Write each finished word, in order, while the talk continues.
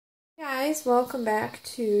guys, welcome back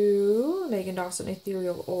to Megan Dawson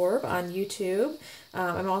Ethereal Orb on YouTube.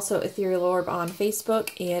 I'm also Ethereal Orb on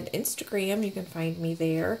Facebook and Instagram. You can find me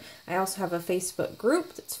there. I also have a Facebook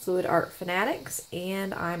group that's Fluid Art Fanatics,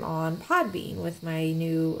 and I'm on Podbean with my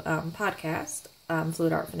new podcast,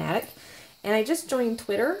 Fluid Art Fanatic. And I just joined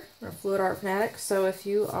Twitter, or Fluid Art Fanatic, so if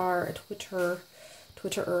you are a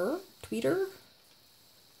Twitterer,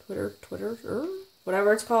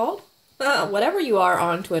 whatever it's called, whatever you are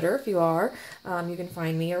on Twitter, if you are, you can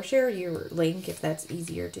find me or share your link if that's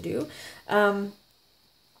easier to do. I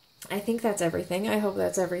think that's everything. I hope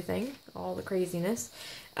that's everything, all the craziness.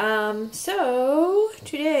 So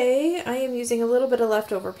today I am using a little bit of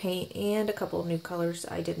leftover paint and a couple of new colors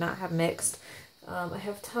I did not have mixed. I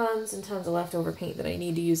have tons and tons of leftover paint that I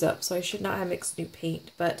need to use up, so I should not have mixed new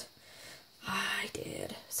paint, but I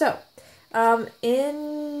did. So,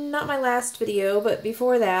 in not my last video, but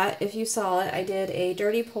before that, if you saw it, I did a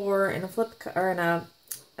dirty pour and a flip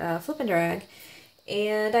and drag,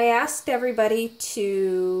 and I asked everybody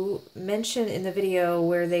to mention in the video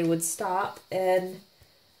where they would stop, and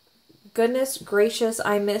goodness gracious,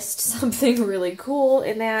 I missed something really cool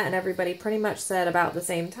in that, and everybody pretty much said about the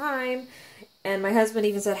same time. And my husband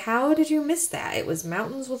even said, "How did you miss that? It was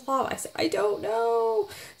mountains with lava." I said, "I don't know."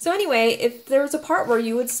 So anyway, if there's a part where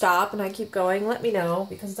you would stop and I keep going, let me know,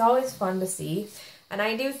 because it's always fun to see. And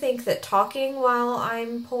I do think that talking while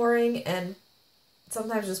I'm pouring, and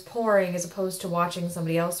sometimes just pouring as opposed to watching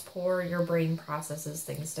somebody else pour, your brain processes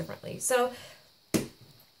things differently. So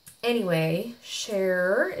anyway,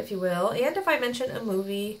 share if you will. And if I mention a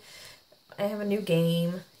movie, I have a new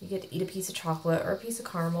game. You get to eat a piece of chocolate or a piece of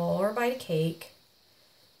caramel or a bite of cake.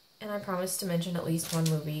 And I promise to mention at least one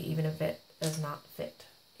movie, even if it does not fit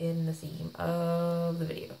in the theme of the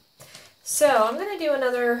video. So I'm going to do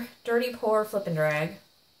another dirty pour, flip and drag,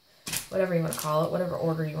 whatever you want to call it, whatever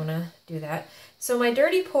order you want to do that. So my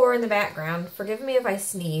dirty pour in the background, forgive me if I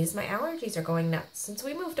sneeze, my allergies are going nuts. Since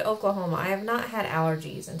we moved to Oklahoma, I have not had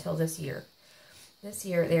allergies until this year. This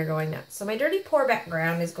year, they are going nuts. So my dirty pour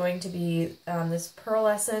background is going to be this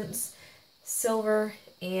pearlescence, silver,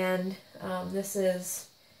 and this is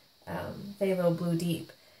Phthalo Blue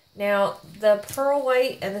Deep. Now, the pearl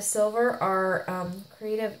white and the silver are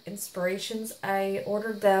creative inspirations. I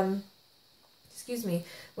ordered them,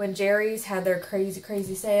 when Jerry's had their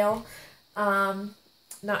crazy sale.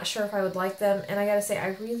 Not sure if I would like them, and I gotta say, I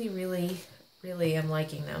really am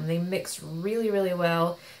liking them. They mix really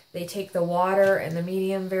well. They take the water and the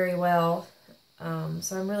medium very well,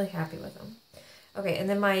 so I'm really happy with them. Okay, and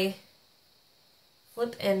then my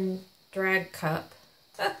flip and drag cup.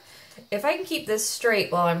 If I can keep this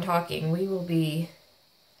straight while I'm talking, we will be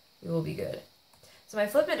good. So my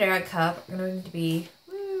flip and drag cup are going to be,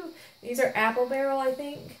 these are apple barrel, I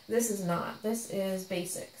think. This is not. This is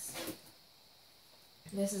basics.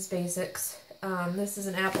 This is basics. This is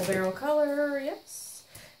an apple barrel color, yes.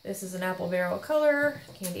 This is an apple barrel color,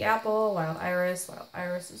 candy apple, wild iris. Wild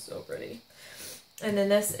iris is so pretty. And then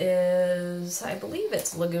this is, I believe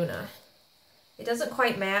it's Laguna. It doesn't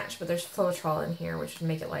quite match, but there's Floetrol in here, which would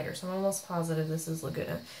make it lighter. So I'm almost positive this is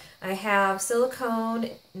Laguna. I have silicone,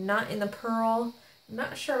 not in the pearl. I'm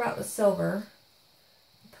not sure about the silver.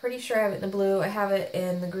 I'm pretty sure I have it in the blue. I have it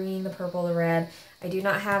in the green, the purple, the red. I do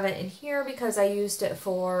not have it in here because I used it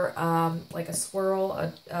for like a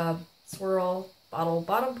swirl, bottle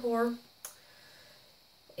bottom pour,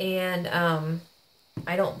 and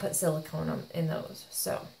I don't put silicone in those,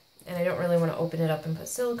 so, and I don't really want to open it up and put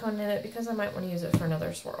silicone in it because I might want to use it for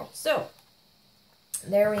another swirl. So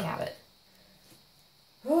there we have it.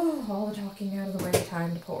 Oh, all the talking out of the way,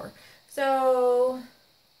 time to pour. So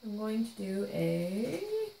I'm going to do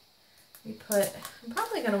I'm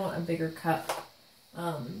probably going to want a bigger cup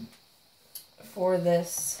for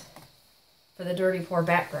the dirty pour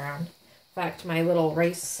background. In fact, my little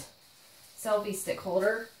race selfie stick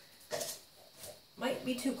holder might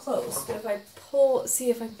be too close, but if I see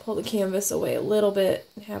if I can pull the canvas away a little bit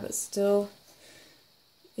and have it still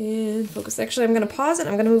in focus. Actually, I'm going to pause it.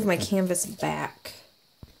 I'm going to move my canvas back.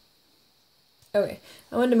 Okay,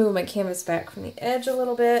 I wanted to move my canvas back from the edge a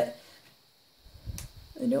little bit.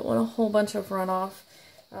 I don't want a whole bunch of runoff.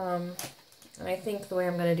 And I think the way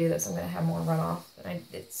I'm going to do this, I'm going to have more runoff.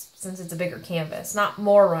 Since it's a bigger canvas. Not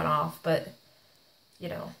more runoff, but, you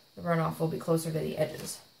know, the runoff will be closer to the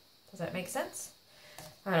edges. Does that make sense?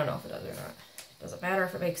 I don't know if it does or not. Does it matter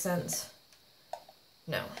if it makes sense?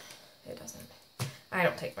 No, it doesn't. I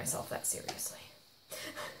don't take myself that seriously.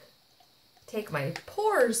 Take my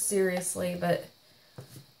pores seriously, but...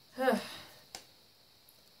 okay,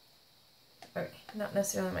 not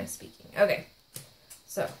necessarily my speaking. Okay,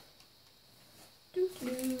 so...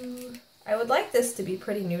 I would like this to be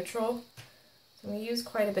pretty neutral. So I'm going to use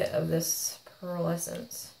quite a bit of this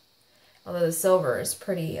pearlescence. Although the silver is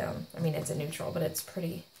pretty, I mean it's a neutral, but it's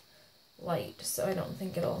pretty light, so I don't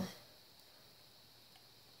think it'll...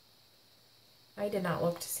 I did not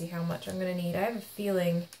look to see how much I'm going to need. I have a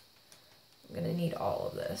feeling I'm going to need all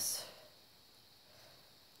of this.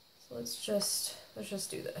 So let's just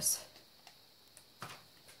do this.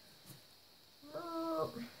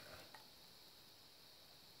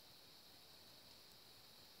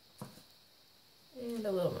 And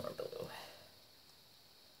a little more blue.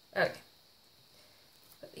 Okay.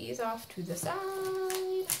 Put these off to the side.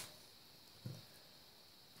 Let's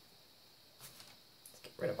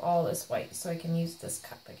get rid of all this white so I can use this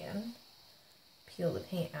cup again. Peel the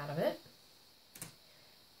paint out of it.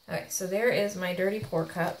 Okay, so there is my dirty pour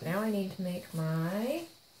cup. Now I need to make my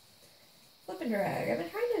flip and drag. I've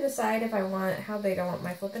been trying to decide if I want, how big I want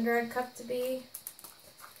my flip and drag cup to be.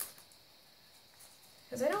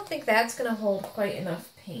 Because I don't think that's going to hold quite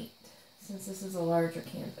enough paint, since this is a larger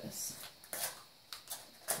canvas.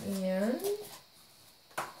 And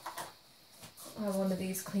I have one of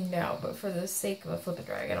these cleaned out, but for the sake of a flip and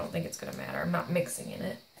drag, I don't think it's going to matter. I'm not mixing in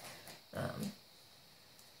it.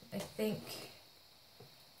 I think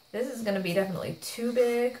this is going to be definitely too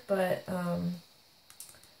big, but I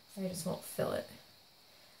just won't fill it.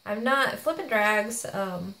 I'm not, flip and drags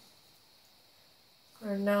are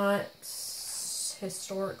not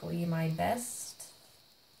historically my best.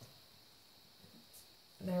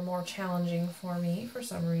 They're more challenging for me for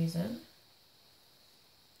some reason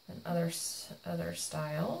than other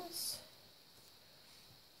styles.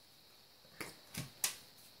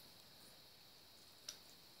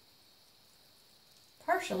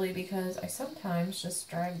 Partially because I sometimes just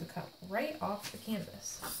drag the cup right off the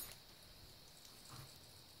canvas.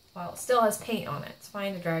 While it still has paint on it. It's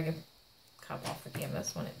fine to drag a cup off the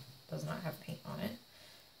canvas when it does not have paint on it.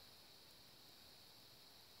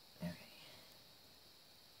 Okay.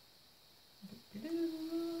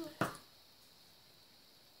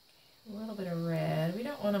 A little bit of red. We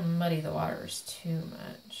don't want to muddy the waters too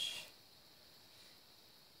much.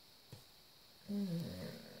 A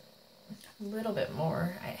little bit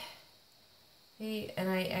more. I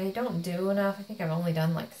don't do enough. I think I've only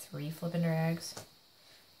done like 3 flip and drags.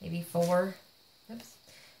 Maybe 4. Oops.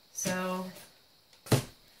 So,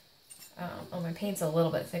 oh, my paint's a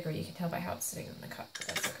little bit thicker. You can tell by how it's sitting in the cup, but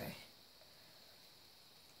that's okay.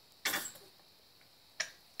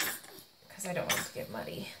 Because I don't want it to get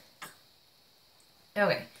muddy.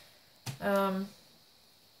 Okay. I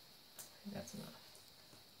think that's enough.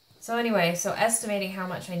 So anyway, so estimating how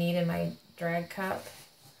much I need in my drag cup.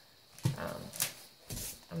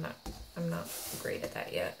 I'm not great at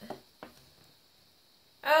that yet.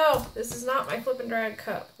 Oh, this is not my flip and drag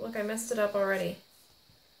cup. Look, I messed it up already.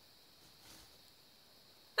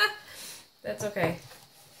 Ah, that's okay.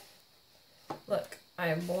 Look, I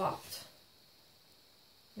am blocked.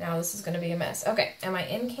 Now this is going to be a mess. Okay, am I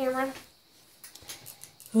in camera?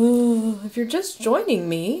 If you're just joining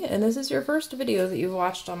me, and this is your first video that you've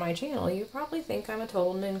watched on my channel, you probably think I'm a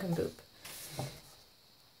total nincompoop.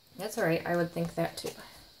 That's alright, I would think that too.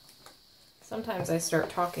 Sometimes I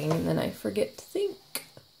start talking and then I forget to think.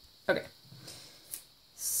 Okay.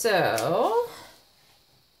 So,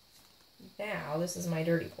 now this is my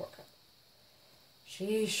dirty pour cup.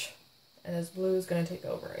 Sheesh. And this blue is going to take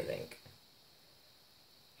over, I think.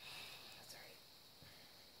 That's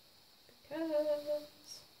alright.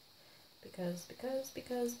 Because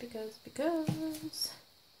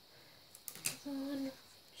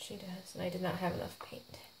she does, and I did not have enough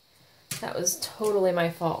paint. That was totally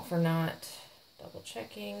my fault for not double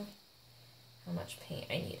checking how much paint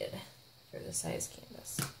I needed for the size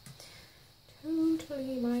canvas.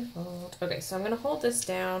 Totally my fault. Okay, so I'm going to hold this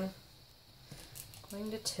down. I'm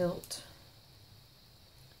going to tilt.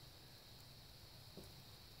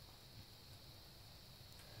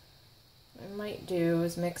 What I might do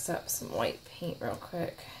is mix up some white paint real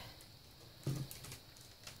quick.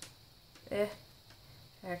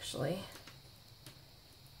 Actually,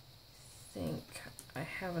 I think I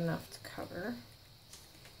have enough to cover.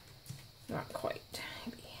 Not quite,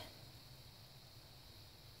 maybe.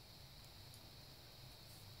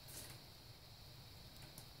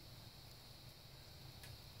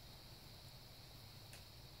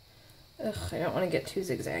 Ugh, I don't want to get too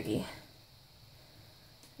zigzaggy.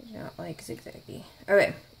 I do not like zigzaggy.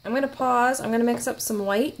 Okay, I'm going to pause. I'm going to mix up some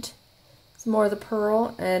white, some more of the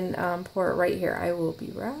pearl, and pour it right here. I will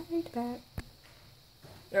be right back.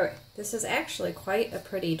 Okay, this is actually quite a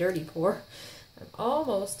pretty dirty pour. I'm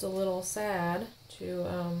almost a little sad to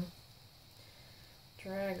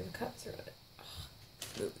drag the cup through it. Ugh.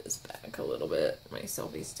 move this back a little bit. My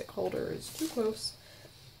selfie stick holder is too close.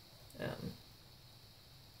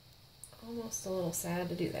 Almost a little sad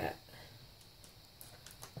to do that.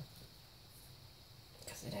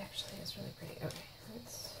 Because it actually is really pretty. Okay,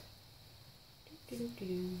 let's...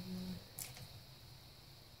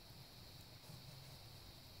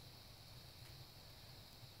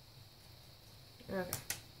 Okay.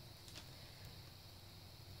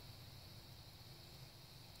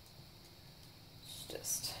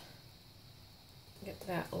 Just get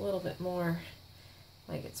that a little bit more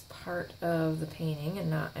like it's part of the painting and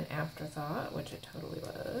not an afterthought, which it totally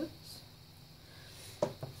was.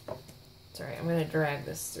 It's alright, I'm going to drag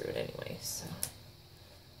this through it anyway, so.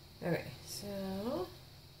 Okay, so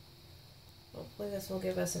hopefully this will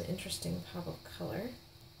give us an interesting pop of color.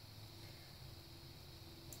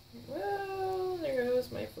 Well, there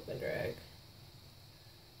goes my flip and drag.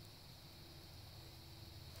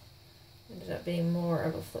 Ended up being more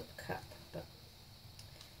of a flip cup, but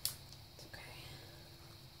it's okay.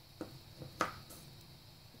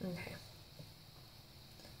 Okay.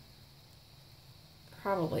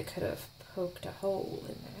 Probably could have poked a hole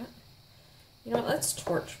in that. You know what, let's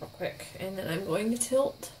torch real quick, and then I'm going to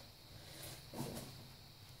tilt.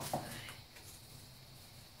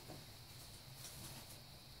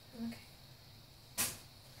 Okay.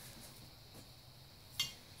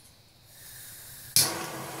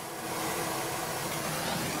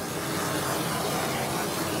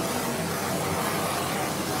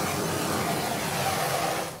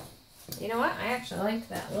 You know what, I actually liked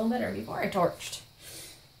that a little better before I torched.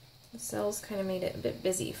 The cells kind of made it a bit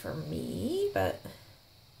busy for me, but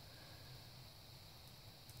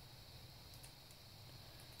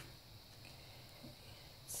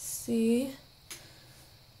let's see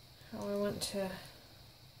how I want to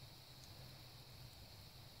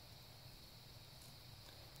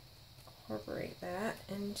incorporate that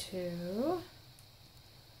into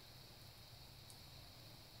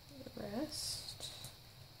the rest.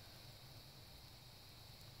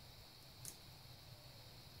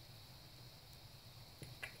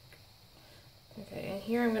 Okay, and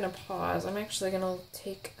here I'm going to pause. I'm actually going to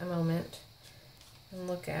take a moment and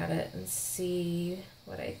look at it and see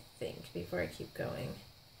what I think before I keep going.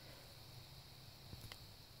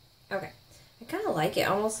 Okay, I kind of like it. It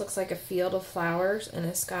almost looks like a field of flowers and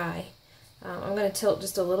a sky. I'm going to tilt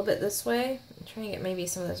just a little bit this way. I'm trying to get maybe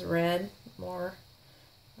some of this red more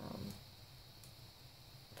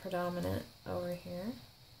predominant over here.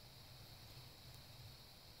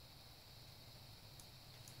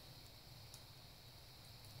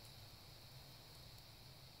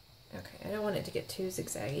 Okay, I don't want it to get too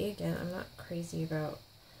zigzaggy. Again, I'm not crazy about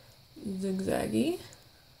zigzaggy.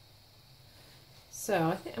 So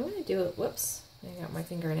I think I'm going to do it, whoops, I got my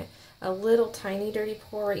finger in it, a little tiny dirty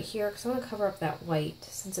pour right here because I want to cover up that white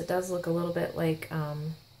since it does look a little bit like a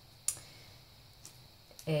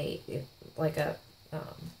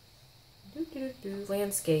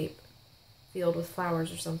landscape field with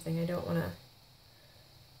flowers or something. I don't want to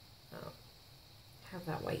have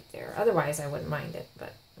that white there. Otherwise, I wouldn't mind it,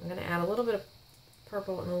 but I'm going to add a little bit of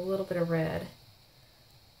purple and a little bit of red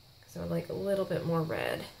because I would like a little bit more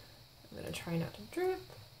red. I'm going to try not to drip.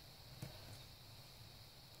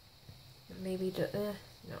 Maybe just, no,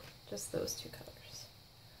 just those two colors.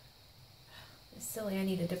 It's silly, I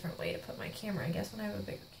need a different way to put my camera, I guess, when I have a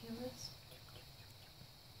bigger canvas.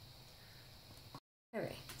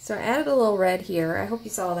 Okay, so I added a little red here. I hope you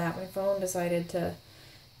saw that. My phone decided to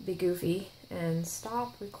be goofy and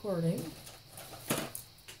stop recording.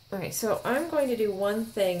 Okay, so I'm going to do one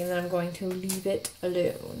thing and then I'm going to leave it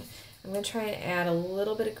alone. I'm going to try and add a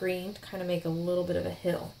little bit of green to kind of make a little bit of a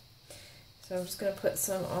hill. So I'm just going to put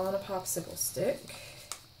some on a popsicle stick.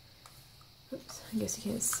 Oops, I guess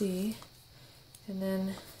you can't see. And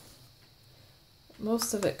then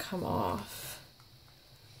most of it come off.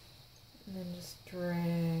 And then just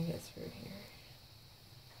drag it through here.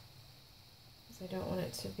 Because I don't want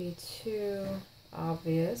it to be too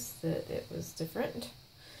obvious that it was different.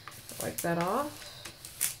 Wipe that off.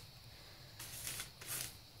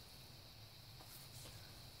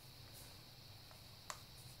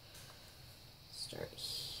 Start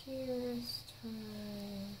here this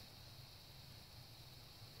time.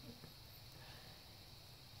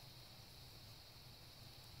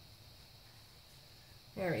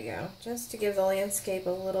 There we go. Just to give the landscape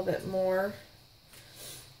a little bit more,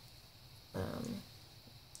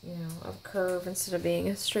 you know, of curve instead of being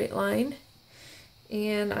a straight line.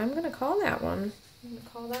 And I'm going to call that one. I'm going to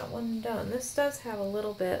call that one done. This does have a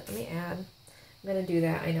little bit. Let me add. I'm going to do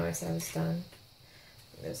that. I know I said I was done.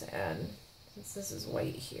 I'm going to add, since this is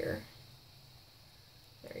white here.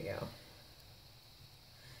 There we go.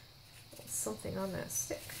 something on that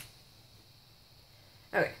stick.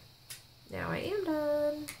 Okay, now I am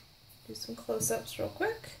done. Do some close-ups real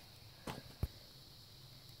quick.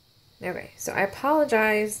 Okay, so I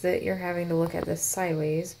apologize that you're having to look at this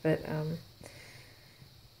sideways, but it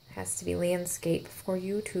has to be landscape for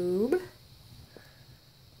YouTube.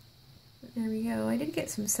 There we go. I did get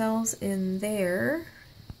some cells in there.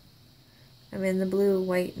 I'm in the blue,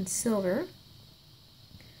 white, and silver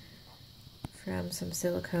from some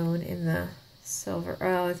silicone in the silver.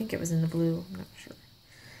 Oh, I think it was in the blue. I'm not sure.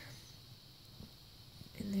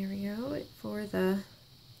 And there we go for the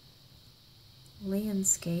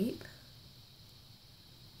landscape.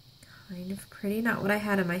 Kind of pretty. Not what I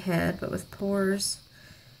had in my head, but with pores,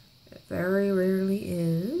 it very rarely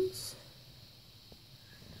is.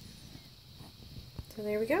 So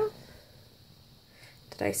there we go.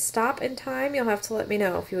 Did I stop in time? You'll have to let me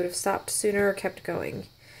know if you would have stopped sooner or kept going.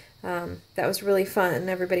 That was really fun.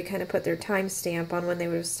 Everybody kind of put their timestamp on when they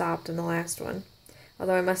would have stopped in the last one.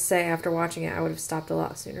 Although I must say, after watching it, I would have stopped a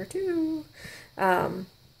lot sooner too. So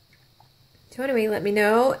anyway, let me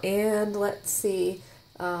know. And let's see.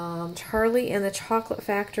 Charlie and the Chocolate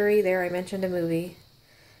Factory. There, I mentioned a movie.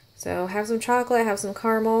 So have some chocolate, have some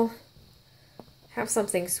caramel, have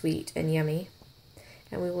something sweet and yummy.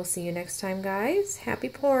 And we will see you next time, guys. Happy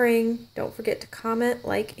pouring. Don't forget to comment,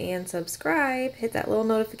 like, and subscribe. Hit that little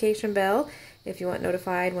notification bell if you want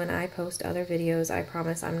notified when I post other videos. I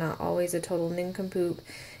promise I'm not always a total nincompoop,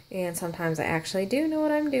 and sometimes I actually do know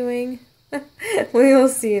what I'm doing. We will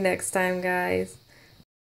see you next time, guys.